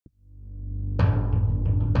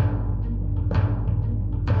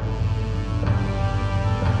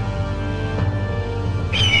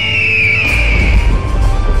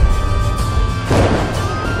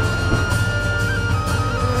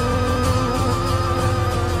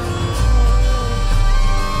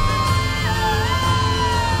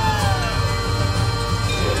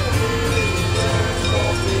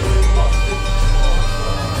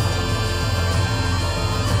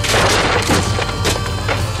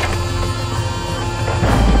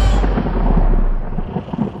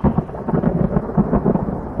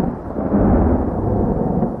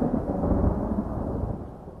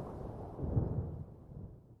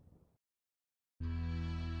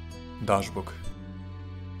Dažbog.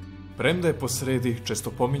 Premda je posredi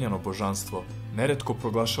često pominjano božanstvo, neretko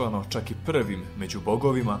proglašavano čak i prvim među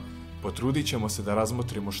bogovima, potrudit ćemo se da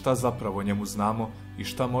razmotrimo šta zapravo o njemu znamo i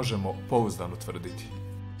šta možemo pouzdano tvrditi.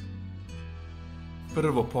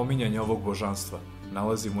 Prvo pominjanje ovog božanstva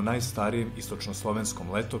nalazimo u najstarijem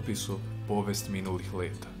istočnoslovenskom letopisu Povest minulih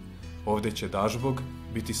leta. Ovdje će Dažbog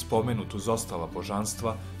biti spomenut uz ostala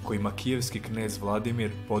božanstva kojima kijevski knez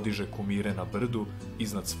Vladimir podiže kumire na brdu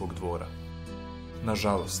iznad svog dvora.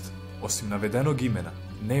 Nažalost, osim navedenog imena,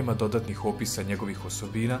 nema dodatnih opisa njegovih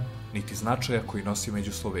osobina, niti značaja koji nosi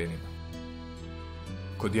među Slovenima.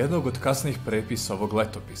 Kod jednog od kasnijih prepisa ovog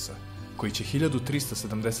letopisa, koji će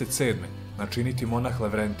 1377. načiniti monah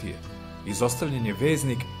Levrentije, izostavljen je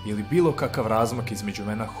veznik ili bilo kakav razmak između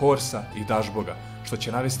imena Horsa i Dažboga, što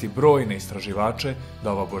će navesti brojne istraživače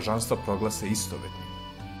da ova božanstva proglase istovetnim.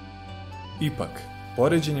 Ipak,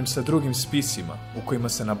 poređenjem sa drugim spisima u kojima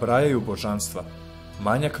se nabrajaju božanstva,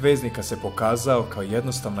 manjak veznika se pokazao kao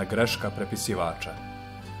jednostavna greška prepisivača.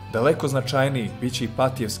 Daleko značajniji biće i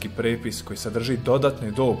Patijevski prepis koji sadrži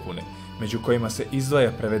dodatne dopune, među kojima se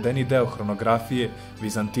izdvaja prevedeni deo hronografije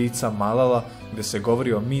Vizantica Malala, gde se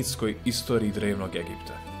govori o mitskoj istoriji drevnog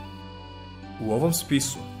Egipta. U ovom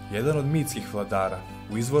spisu, jedan od mitskih vladara,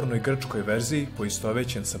 u izvornoj grčkoj verziji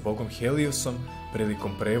poistovećen sa bogom Heliosom,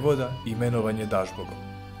 prilikom prevoda imenovanje Dažbogom.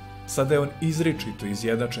 Sada je on izričito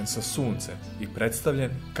izjednačen sa suncem i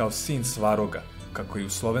predstavljen kao sin Svaroga, kako je u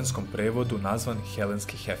slovenskom prevodu nazvan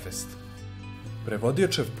helenski Hefest.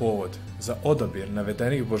 Prevodiočev povod za odabir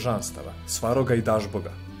navedenih božanstava, Svaroga i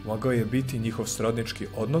Dažboga, mogao je biti njihov srodnički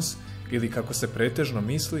odnos ili, kako se pretežno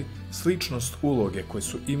misli, sličnost uloge koje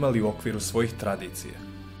su imali u okviru svojih tradicija.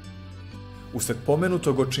 Usled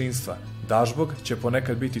pomenutog očinstva, Dažbog će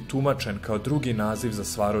ponekad biti tumačen kao drugi naziv za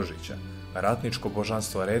Svarožića, ratničko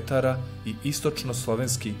božanstvo retara i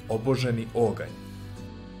istočno-slovenski oboženi oganj.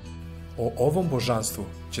 O ovom božanstvu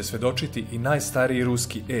će svedočiti i najstariji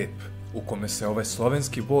ruski ep, u kome se ovaj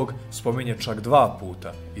slovenski bog spominje čak 2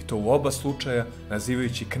 puta, i to u oba slučaja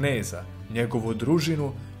nazivajući kneza, njegovu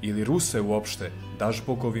družinu ili Ruse uopšte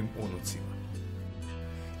Dažbogovim unucima.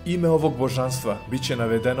 Ime ovog božanstva bit će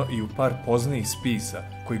navedeno i u par poznijih spisa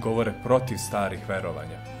koji govore protiv starih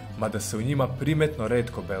verovanja, mada se u njima primetno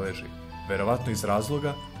retko beleži, verovatno iz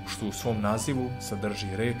razloga što u svom nazivu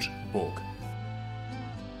sadrži reč Bog.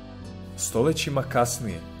 Stolećima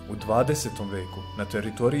kasnije, u 20. veku, na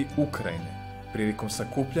teritoriji Ukrajine, prilikom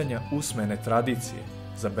sakupljanja usmene tradicije,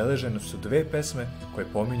 zabeležene su 2 pesme koje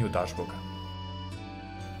pominju Dažboga.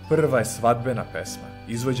 Prva je svadbena pesma,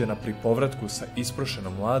 izvođena pri povratku sa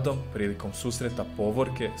isprošenom mladom prilikom susreta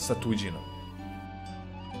povorke sa tuđinom.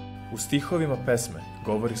 U stihovima pesme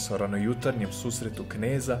govori se o ranojutarnjem susretu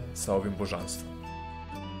kneza sa ovim božanstvom.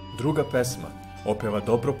 Druga pesma opeva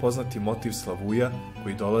dobro poznati motiv Slavuja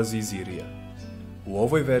koji dolazi iz Irija. U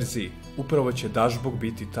ovoj verziji upravo će Dažbog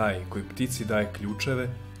biti taj koji ptici daje ključeve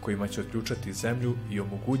kojima će otključati zemlju i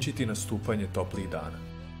omogućiti nastupanje toplih dana.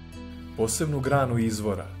 Posebnu granu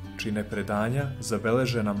izvora čine predanja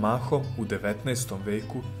zabeležena mahom u 19.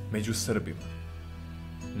 veku među Srbima.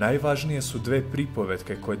 Najvažnije su 2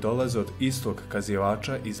 pripovetke koje dolaze od istog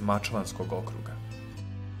kazivača iz Mačvanskog okruga.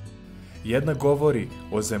 Jedna govori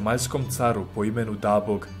o zemaljskom caru po imenu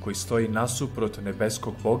Dabog koji stoji nasuprot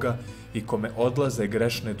nebeskog boga i kome odlaze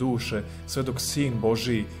grešne duše sve dok sin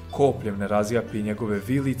Božiji kopljem ne razjapi njegove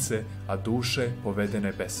vilice, a duše povede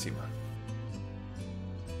nebesima.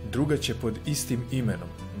 Druga će pod istim imenom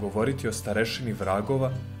govoriti o starešini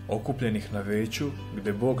vragova okupljenih na veću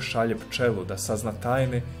gde Bog šalje pčelu da sazna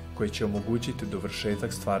tajne koje će omogućiti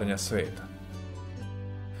dovršetak stvaranja sveta.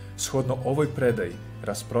 Shodno ovoj predaji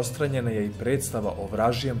rasprostranjena je i predstava o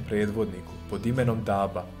vražijem predvodniku pod imenom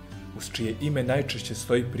Daba, uz čije ime najčešće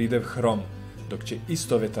stoji pridev Hrom, dok će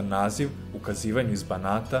istovetan naziv ukazivanju iz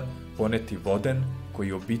Banata poneti Voden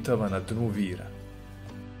koji obitava na dnu vira.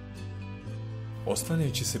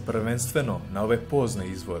 Oslanjajući se prvenstveno na ove pozne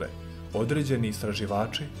izvore, određeni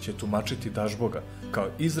istraživači će tumačiti Dažboga kao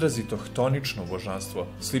izrazito htonično božanstvo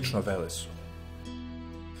slično Velesu.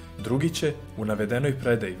 Drugi će u navedenoj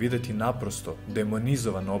predaji videti naprosto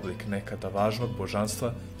demonizovan oblik nekada važnog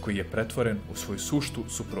božanstva koji je pretvoren u svoju suštu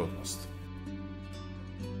suprotnost.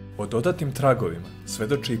 O dodatnim tragovima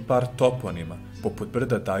svedoči i par toponima poput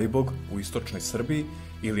brda Dajbog u istočnoj Srbiji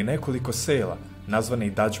ili nekoliko sela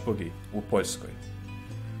nazvani Dažbogi u Poljskoj.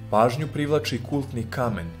 Pažnju privlači kultni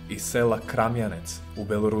kamen iz sela Kramjanec u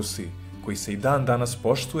Belorusiji, koji se i dan danas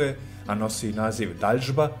poštuje, a nosi naziv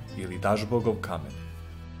Dažba ili Dažbogov kamen.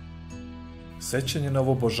 Sećanje na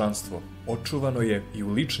ovo božanstvo očuvano je i u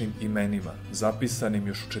ličnim imenima, zapisanim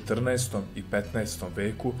još u 14. i 15.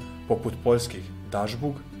 veku, poput poljskih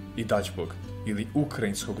Dažbog i Dazhbog, ili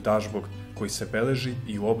ukrajinskog Dažbog, koji se beleži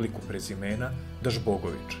i u obliku prezimena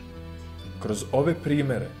Dažbogović. Kroz ove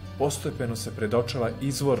primere postepeno se predočava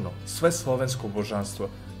izvorno sve slovensko božanstvo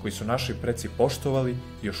koji su naši preci poštovali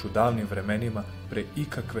još u davnim vremenima pre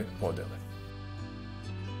ikakve podele.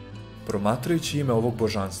 Promatrajući ime ovog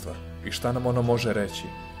božanstva i šta nam ono može reći,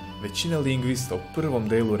 većina lingvista u prvom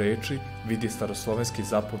delu reči vidi staroslovenski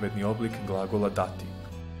zapovedni oblik glagola dati.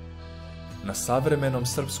 Na savremenom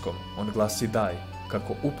srpskom on glasi daj,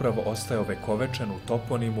 kako upravo ostaje ovekovečen u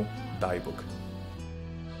toponimu Dajbog.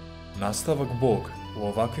 Nastavak Bog u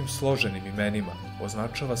ovakvim složenim imenima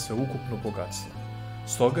označava sveukupno bogatstvo.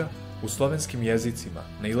 Stoga, u slovenskim jezicima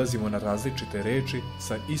nailazimo na različite reči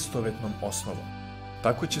sa istovetnom osnovom.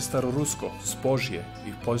 Tako će starorusko zbožje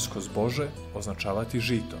i poljsko zbože označavati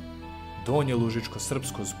žito, donje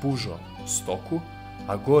lužičko-srpsko zbužo stoku,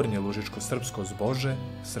 a gornje lužičko-srpsko zbože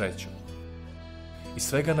sreću. Iz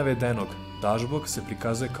svega navedenog, Dažbog se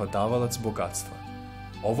prikazuje kao davalac bogatstva.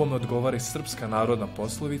 Ovome odgovara i srpska narodna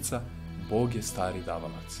poslovica Bog je stari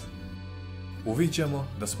davalac. Uviđamo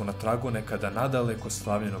da smo na tragu nekada nadaleko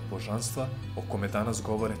slavljenog božanstva o kome danas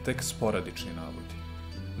govore tek sporadični navodi.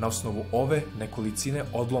 Na osnovu ove nekolicine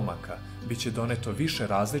odlomaka biće doneto više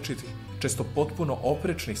različitih, često potpuno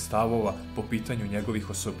oprečnih stavova po pitanju njegovih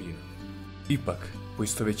osobina. Ipak,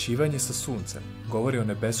 poistovećivanje sa suncem govori o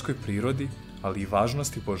nebeskoj prirodi, ali i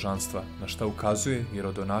važnosti božanstva, na šta ukazuje i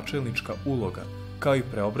rodonačelnička uloga, kao i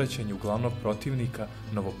preobraćanje glavnog protivnika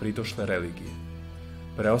novopridošle religije.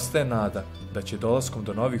 Preostaje nada da će dolaskom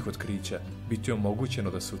do novih otkrića biti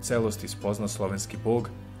omogućeno da se u celosti spozna slovenski bog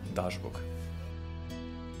Dažbog.